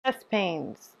chest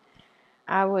pains.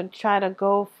 I would try to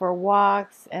go for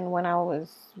walks, and when I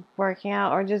was working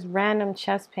out, or just random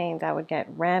chest pains, I would get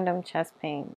random chest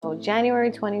pains. So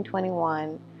January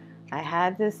 2021, I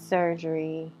had this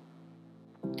surgery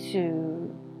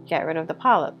to get rid of the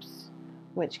polyps,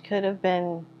 which could have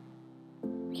been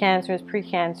cancerous,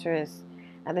 precancerous.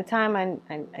 At the time,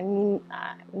 I knew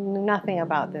nothing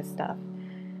about this stuff.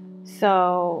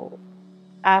 So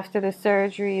after the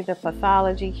surgery, the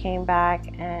pathology came back,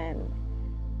 and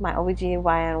my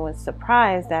OBGYN was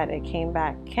surprised that it came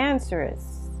back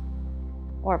cancerous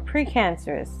or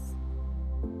precancerous.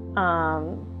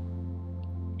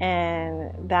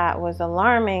 And that was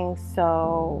alarming.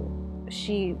 So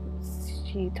she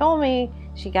told me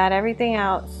she got everything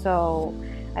out. So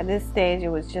at this stage, it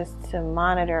was just to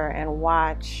monitor and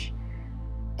watch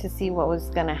to see what was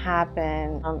going to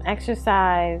happen.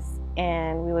 Exercise,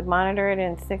 and we would monitor it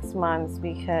in 6 months,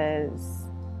 because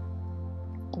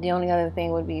the only other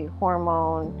thing would be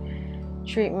hormone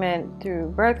treatment through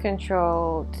birth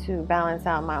control to balance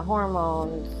out my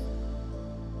hormones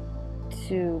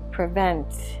to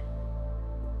prevent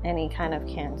any kind of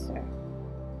cancer.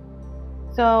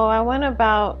 So I went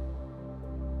about,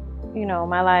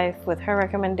 my life with her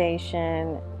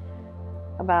recommendation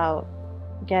about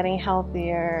getting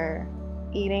healthier,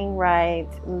 eating right,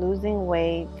 losing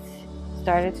weight.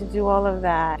 Started to do all of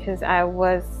that because I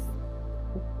was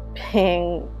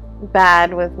being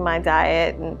bad with my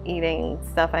diet and eating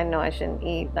stuff I know I shouldn't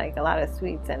eat, like a lot of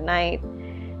sweets at night,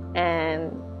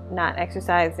 and not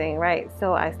exercising right.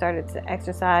 So I started to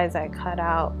exercise. I cut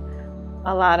out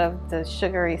a lot of the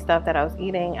sugary stuff that I was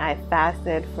eating. I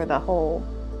fasted for the whole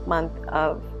month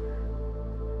of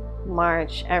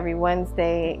March. Every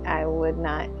Wednesday I would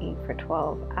not eat for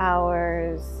 12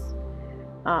 hours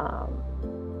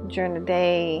during the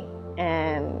day,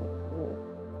 and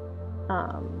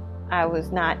I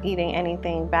was not eating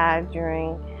anything bad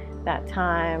during that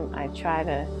time. I tried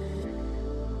to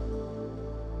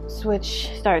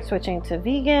start switching to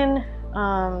vegan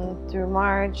through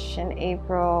March and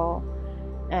April,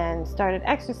 and started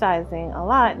exercising a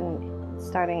lot. And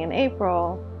starting in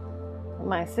April,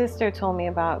 my sister told me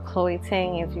about Chloe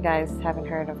Ting. If you guys haven't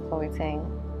heard of Chloe Ting,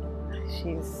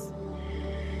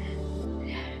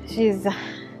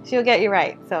 she'll get you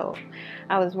right. So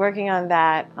I was working on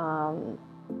that,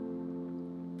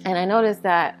 and I noticed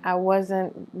that I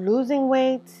wasn't losing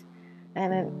weight,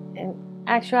 and in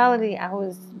actuality I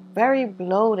was very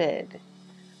bloated,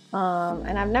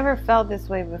 and I've never felt this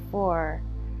way before.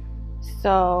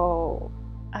 So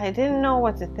I didn't know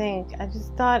what to think. I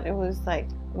just thought it was like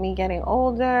me getting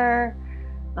older.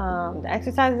 The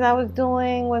exercises I was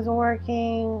doing wasn't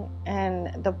working,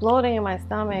 and the bloating in my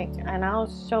stomach, and I'll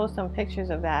show some pictures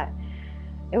of that.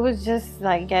 It was just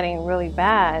like getting really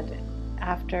bad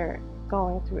after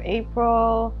going through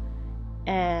April,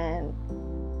 and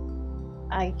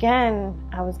again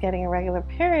I was getting irregular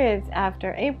periods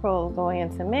after April going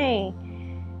into May.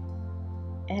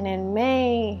 And in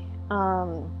May,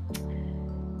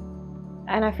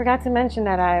 and I forgot to mention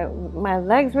that my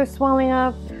legs were swelling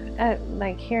up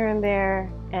like here and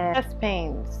there, and chest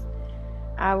pains.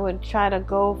 I would try to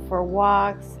go for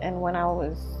walks, and when I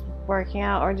was working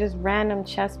out, or just random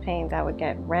chest pains, I would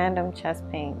get random chest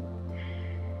pains.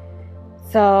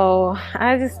 So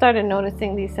I just started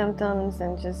noticing these symptoms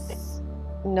and just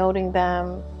noting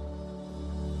them.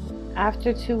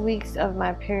 After 2 weeks of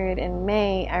my period in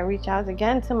May, I reached out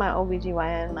again to my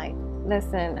OBGYN, like,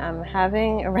 listen, I'm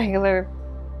having irregular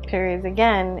periods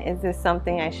again. Is this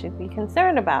something I should be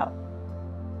concerned about?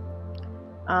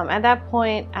 At that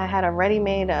point, I had already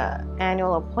made an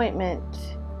annual appointment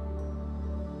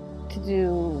to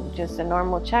do just a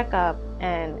normal checkup,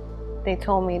 and they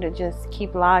told me to just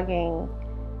keep logging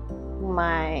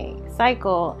my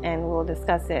cycle, and we'll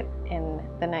discuss it in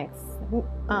the next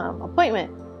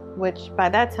appointment, which by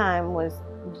that time was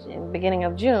in the beginning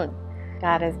of June.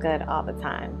 God is good all the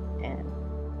time, and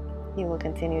He will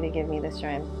continue to give me the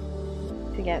strength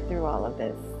to get through all of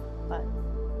this. But